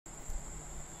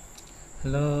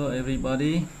Hello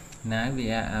everybody, now we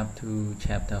are up to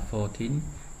chapter 14,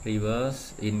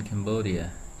 Rivers in Cambodia,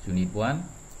 Unit 1,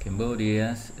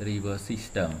 Cambodia's river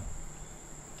system.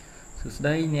 សួស្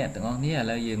តីអ្នកទាំងអស់គ្នាឥ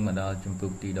ឡូវយើងមកដល់ជំពូ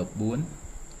កទី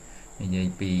 14 និយាយ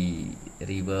ពី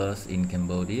Rivers in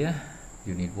Cambodia,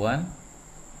 Unit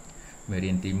 1 មេ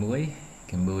រៀនទី 1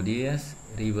 Cambodia's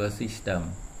river system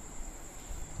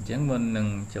អញ្ចឹងមុននឹង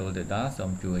ចូលទៅដល់សូ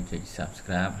មជួយចុច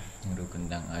Subscribe និងរូបកណ្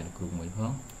ដឹងឲ្យលោកគ្រូមួយផ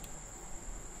ង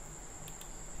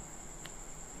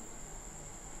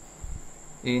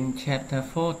In chapter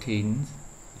 14,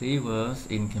 Rivers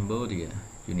in Cambodia,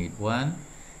 Unit 1,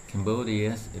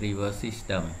 Cambodia's river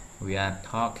system, we are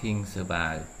talking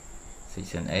about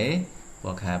Section A,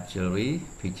 vocabulary,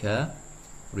 picture,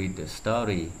 read the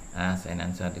story, ask and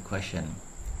answer the question.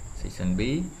 Section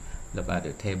B, look at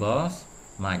the tables,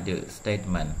 make the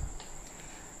statement.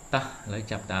 តោះឥឡូវ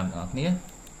ចាប់តាមអ្នកគ្នា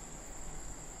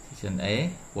Section A,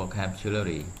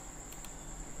 vocabulary.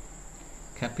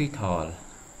 Capital,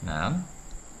 noun.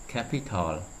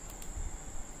 Capital,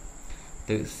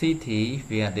 the city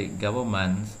where the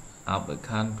government of a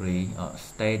country or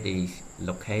state is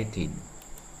located.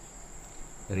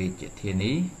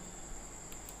 Rajdhani.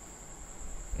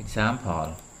 Example,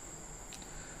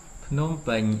 Phnom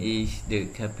Penh is the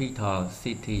capital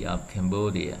city of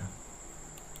Cambodia.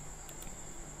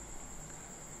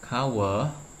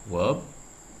 Cover, verb,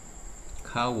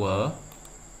 cover,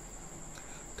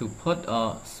 to put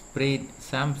or spread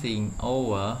something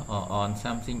over or on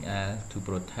something else to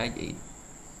protect it.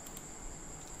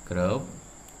 Group.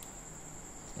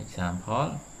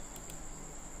 Example,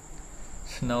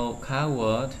 snow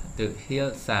covered the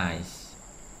hillsides.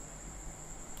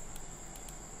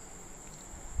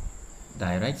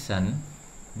 Direction,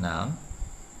 noun.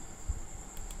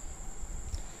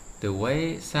 The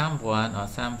way someone or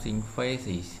something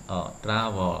faces or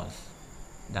travels.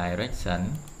 Direction,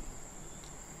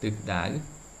ទិសដៅ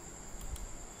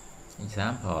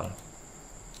Example,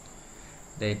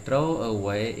 they throw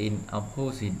away in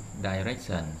opposite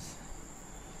directions.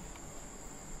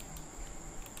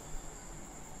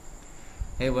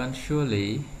 Eventually,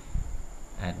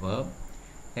 adverb,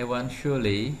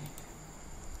 eventually,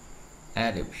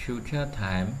 at a future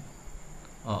time,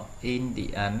 or in the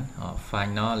end, or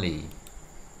finally.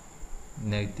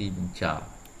 នៅទីបញ្ចប់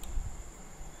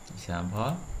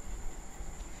Example,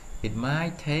 it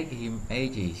might take him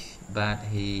ages, but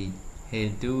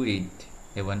he'll do it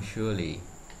eventually.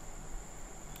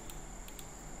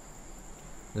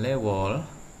 Level,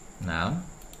 noun.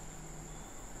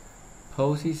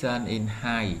 Position in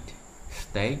height,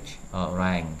 stage or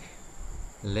rank.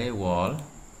 Level,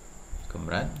 ក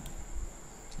ម្រិត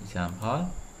Example,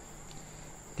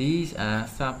 these are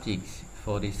subjects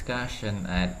for discussion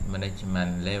at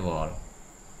management level.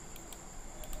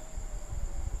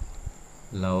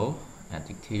 Low,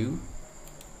 adjective,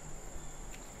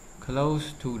 close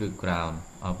to the ground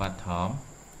or bottom,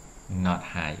 not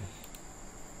high.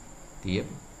 Deep.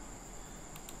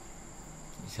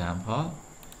 Example,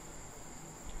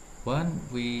 when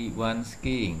we went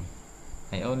skiing,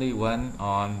 I only went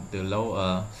on the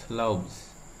lower slopes.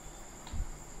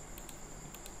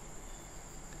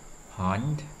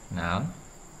 Point, noun,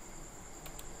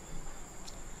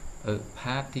 a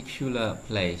particular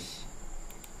place.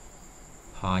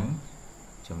 Point,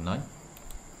 ចំណុច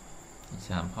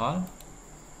Example,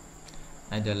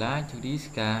 I'd like to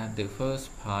discuss the first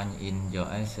point in your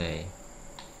essay.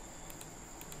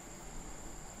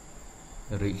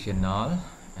 Regional,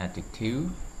 adjective,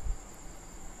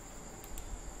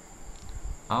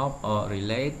 of or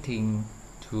relating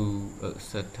to a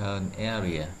certain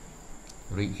area.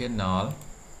 Regional,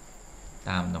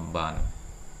 តាមតំបន់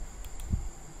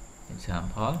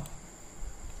Example,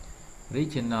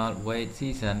 regional wet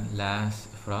season lasts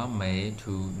from May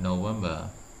to November.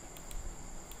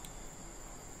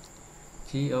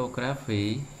 Geography,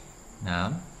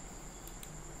 noun,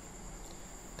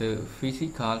 the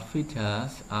physical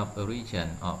features of a region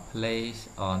or place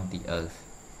on the earth.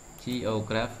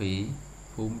 Geography,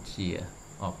 ភូមិជា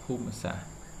or ភូមិសាស្ត្រ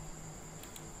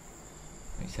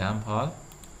Example,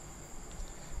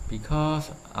 because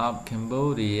of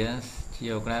Cambodia's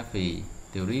geography,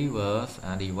 the rivers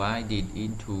are divided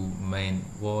into main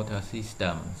water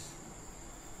systems.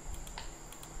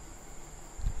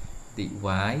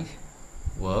 Divide,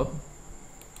 verb,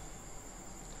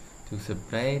 to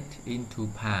separate into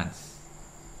parts.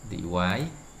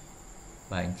 Divide,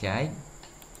 បែងចែក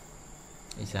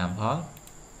Example,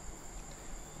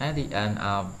 at the end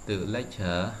of the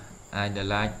lecture, I'd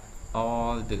like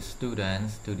all the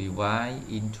students to divide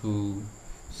into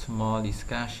small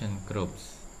discussion groups.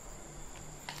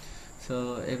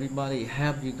 So everybody,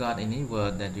 have you got any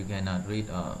word that you cannot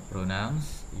read or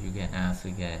pronounce? You can ask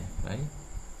again, right?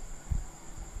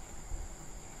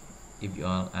 If you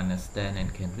all understand and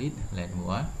can read, let's move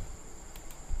on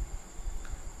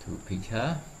to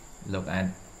picture. Look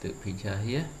at the picture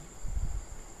here.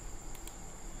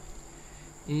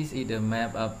 Is it a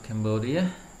map of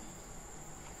Cambodia?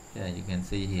 Yeah, you can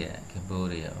see here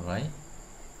Cambodia, right?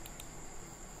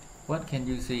 What can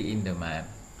you see in the map?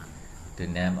 The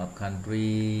name of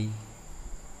country,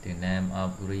 the name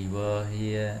of river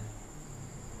here,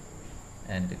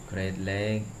 and the Great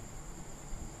Lake,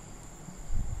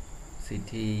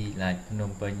 city like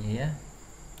Phnom Penh here.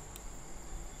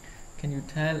 Can you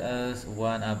tell us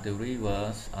one of the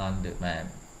rivers on the map?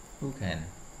 Who can?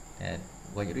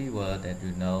 What river that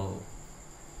you know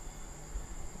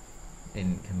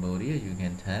in Cambodia you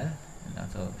can tell, and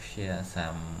also share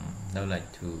some knowledge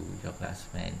to your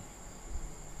classmates.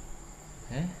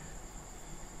 Okay,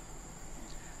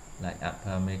 like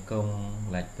Upper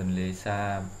Mekong, like Tonle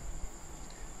Sap,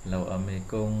 Lower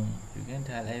Mekong. You can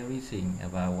tell everything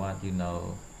about what you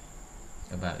know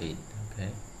about it.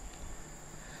 Okay,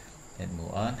 let's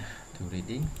move on to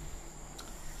reading.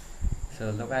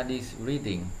 So look at this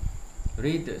reading.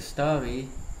 Read the story,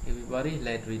 everybody.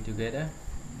 Let's read together.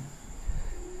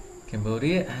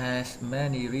 Cambodia has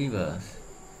many rivers.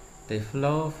 They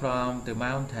flow from the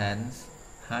mountains,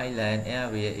 highland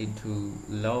area into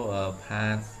lower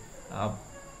parts of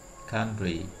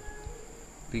country.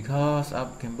 Because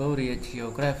of Cambodia's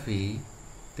geography,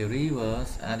 the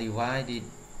rivers are divided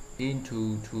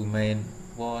into two main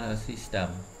water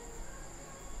systems,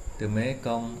 the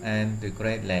Mekong and the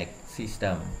Great Lake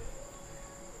system.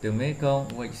 The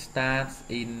Mekong, which starts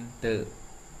in the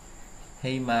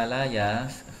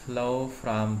Himalayas, flow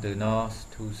from the north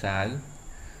to south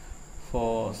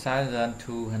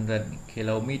 4,200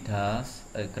 kilometers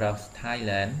across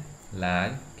Thailand,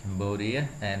 Laos, Cambodia,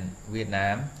 and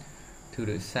Vietnam to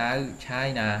the South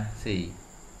China Sea.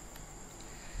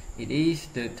 It is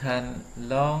the 10th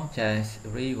longest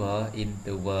river in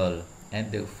the world and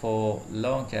the 4th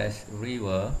longest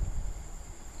river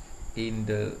in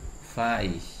the Far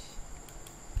East.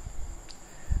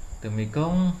 The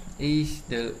Mekong is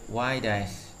the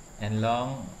widest and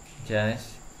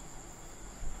longest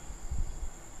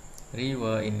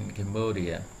river in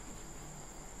Cambodia.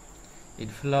 It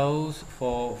flows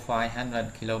for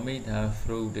 500 kilometers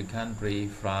through the country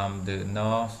from the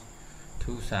north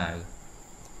to south.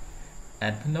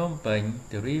 At Phnom Penh,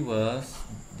 the rivers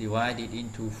divided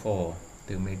into four: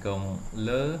 the Mekong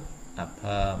Le,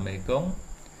 Upper Mekong,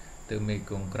 the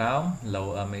Mekong Krong,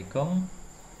 Lower Mekong,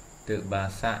 the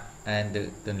Basa, and the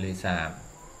Tonle Sap.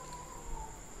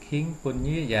 King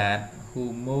Punyayat,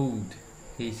 who moved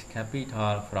his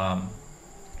capital from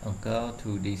Angkor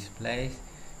to this place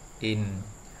in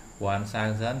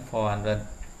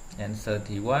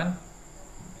 1431,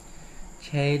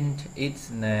 changed its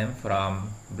name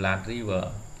from Blood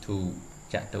River to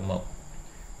Ch14,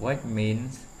 which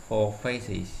means four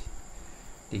faces.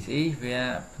 This is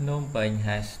where Phnom Penh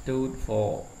has stood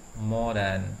for more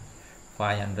than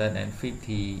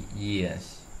 550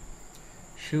 years.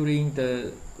 During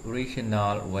the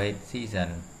regional wet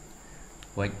season,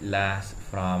 which lasts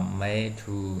from May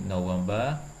to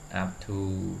November, up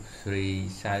to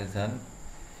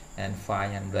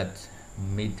 3,500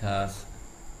 meters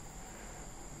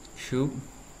cube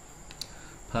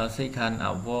per second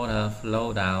of water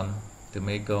flow down the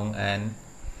Mekong, and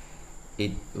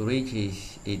it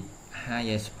reaches its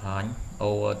highest point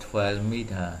over 12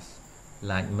 meters.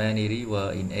 Like many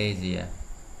rivers in Asia,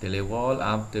 the level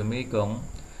of the Mekong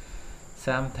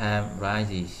sometimes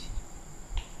rises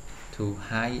to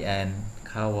high and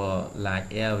cover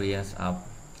large areas of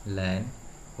land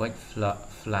with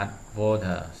flood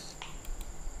waters.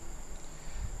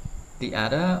 The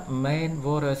other main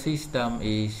water system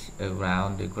is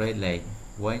around the Great Lake,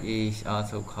 which is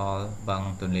also called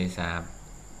Bang Tonle Sap,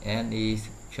 and is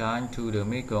joined to the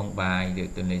Mekong by the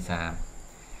Tonle Sap.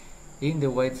 In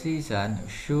the wet season, a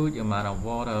huge amount of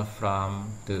water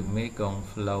from the Mekong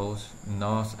flows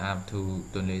north up to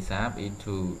Tonle Sap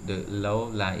into the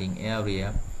low-lying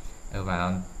area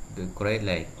around the Great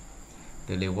Lake.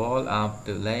 The level of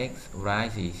the lake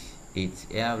rises, its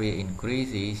area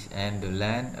increases, and the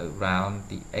land around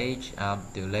the edge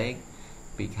of the lake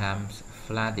becomes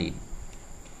flooded.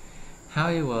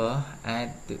 However,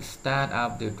 at the start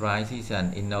of the dry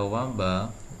season in November,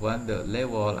 when the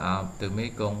level of the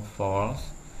Mekong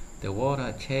falls, the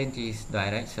water changes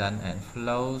direction and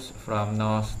flows from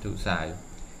north to south,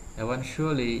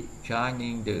 eventually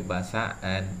joining the Basa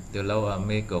and the lower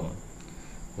Mekong,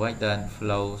 which then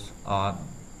flows on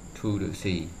to the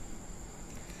sea.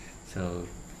 So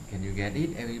can you get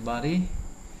it, everybody?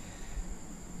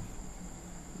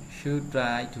 Should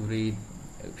try to read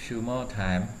a few more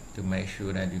time to make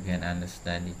sure that you can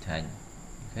understand the time.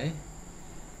 Okay,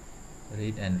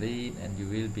 read and you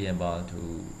will be able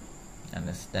to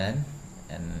understand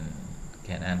and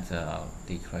can answer all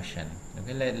the question.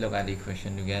 Okay, let's look at the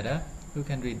question together. Who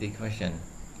can read the question?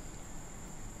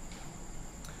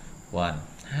 1.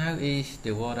 How is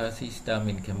the water system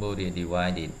in Cambodia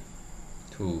divided?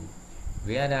 2.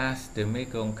 Where does the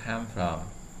Mekong come from?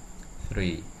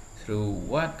 3. Through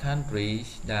what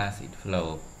countries does it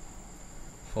flow?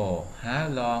 4. How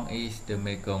long is the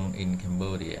Mekong in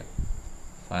Cambodia?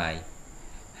 5.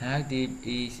 How deep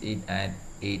is it at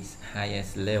its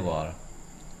highest level?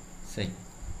 6.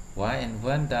 Why and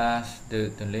when does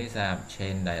the Tonle Sap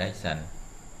change direction?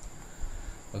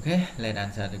 Okay, let's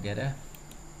answer together.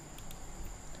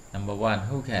 Number 1,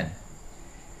 who can?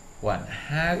 1.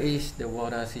 How is the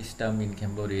water system in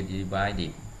Cambodia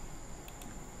divided?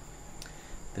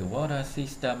 The water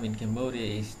system in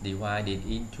Cambodia is divided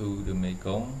into the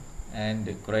Mekong and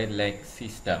the Great Lake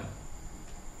system.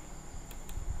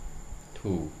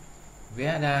 2.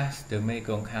 Where does the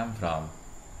Mekong come from?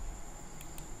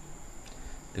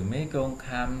 The Mekong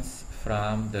comes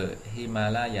from the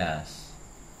Himalayas.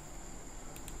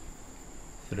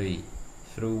 3.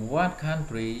 Through what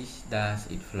countries does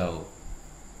it flow?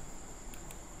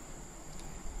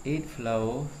 It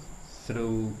flows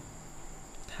through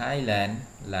Thailand,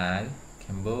 Laos,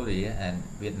 Cambodia and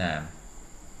Vietnam.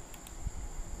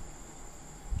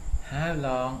 How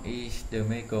long is the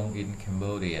Mekong in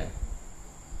Cambodia?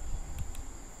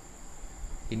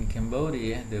 In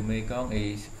Cambodia, the Mekong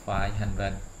is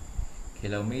 500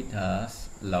 kilometers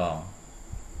long.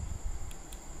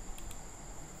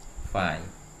 5.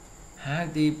 How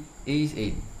deep is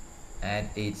it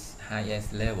at its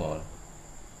highest level?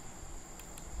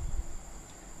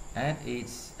 At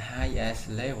its highest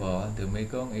level, the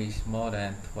Mekong is more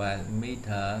than 12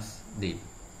 meters deep.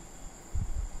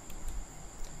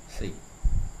 6.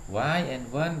 Why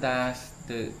and when does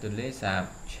the Tonle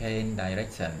Sap change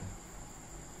direction?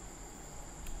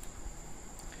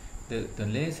 The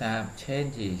Tonle Sap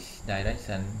changes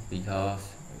direction because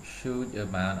a huge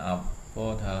amount of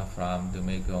water from the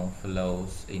Mekong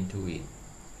flows into it.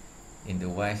 In the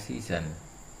wet season,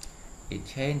 it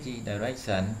changes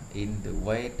direction in the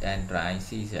wet and dry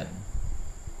season.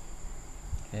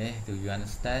 Okay, do you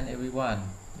understand, everyone?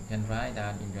 You can write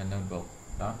down in your notebook.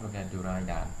 Don't forget to write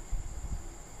down.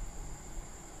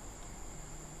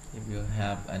 If you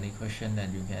have any question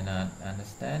that you cannot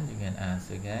understand, you can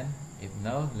ask again. If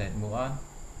no, let's move on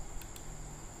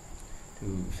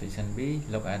to section B.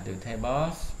 Look at the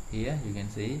tables. Here you can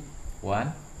see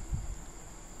 1,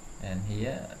 and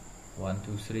here 1,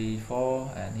 2, 3,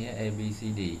 4, and here A, B,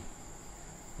 C, D.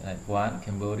 Like 1,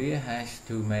 Cambodia has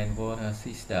 2 main water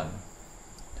systems.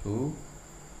 2,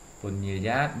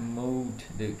 Punyayat moved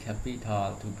the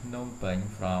capital to Phnom Penh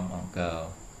from Angkor.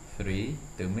 3,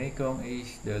 the Mekong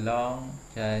is the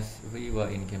longest river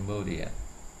in Cambodia.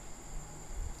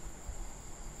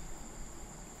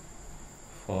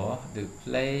 4, the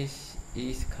place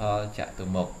is called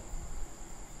Ch14.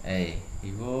 A,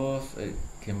 he was a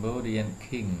Cambodian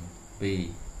king.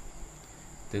 B,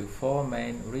 the 4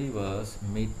 main rivers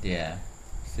meet there.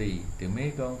 C, the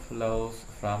Mekong flows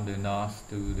from the north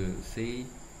to the sea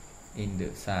in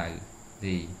the south.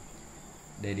 D,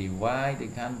 they divide the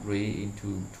country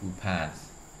into 2 parts.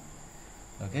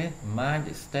 Okay, mark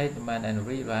the statement and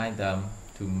rewrite them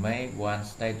to make one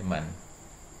statement.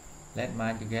 Let's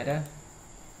mark together.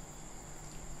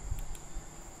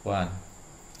 1.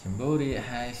 Cambodia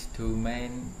has 2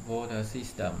 main water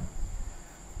systems,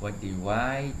 which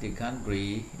divide the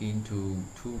country into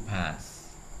 2 parts.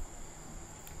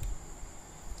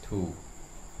 2.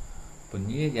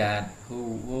 Punyayat,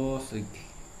 who was a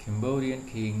Cambodian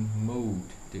king,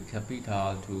 moved the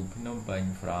capital to Phnom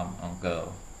Penh from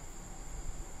Angkor.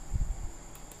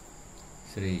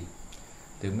 3.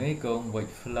 The Mekong, which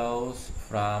flows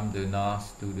from the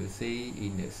north to the sea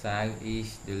in the south,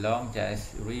 is the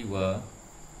longest river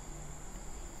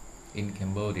in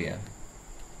Cambodia.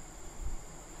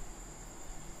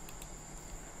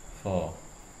 4.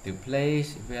 The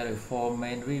place where the 4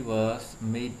 main rivers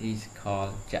meet is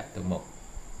called Ch14.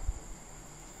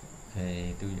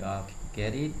 Okay, do you all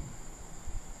get it?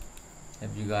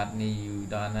 If you got any you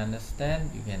don't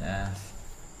understand, you can ask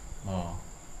more.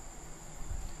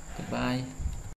 Goodbye.